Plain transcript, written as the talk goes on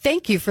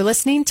Thank you for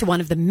listening to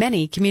one of the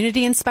many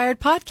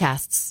community-inspired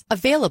podcasts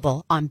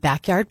available on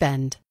Backyard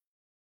Bend.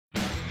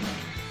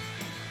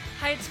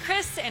 Hi, it's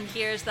Chris, and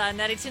here's the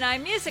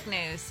 92.9 Music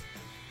News.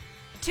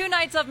 2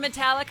 nights of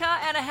Metallica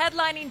and a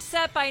headlining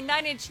set by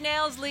Nine Inch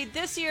Nails lead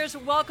this year's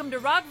Welcome to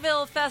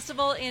Rockville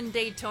Festival in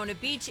Daytona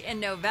Beach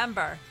in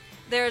November.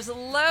 There's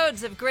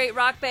loads of great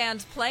rock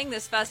bands playing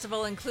this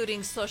festival,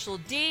 including Social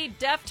D,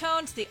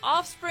 Deftones, The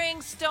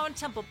Offspring, Stone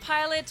Temple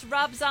Pilots,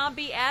 Rob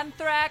Zombie,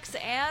 Anthrax,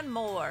 and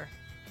more.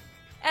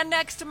 And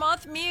next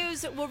month,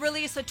 Muse will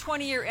release a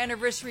 20-year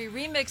anniversary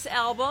remix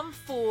album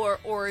for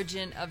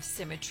Origin of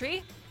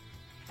Symmetry.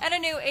 And a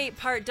new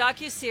 8-part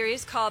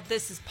docuseries called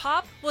This Is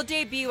Pop will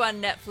debut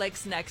on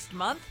Netflix next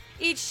month.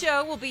 Each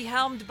show will be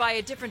helmed by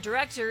a different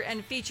director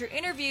and feature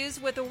interviews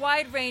with a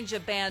wide range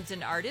of bands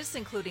and artists,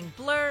 including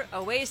Blur,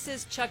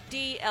 Oasis, Chuck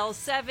D,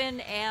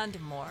 L7, and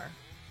more.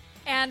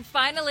 And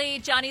finally,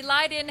 Johnny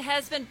Lydon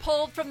has been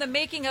pulled from the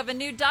making of a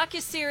new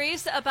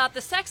docuseries about the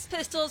Sex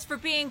Pistols for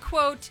being,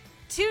 quote,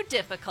 too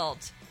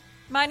difficult.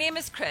 My name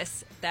is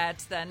Chris.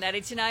 That's the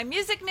 92.9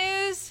 Music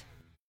News.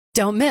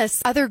 Don't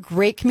miss other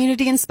great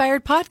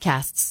community-inspired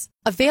podcasts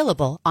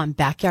available on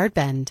Backyard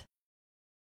Bend.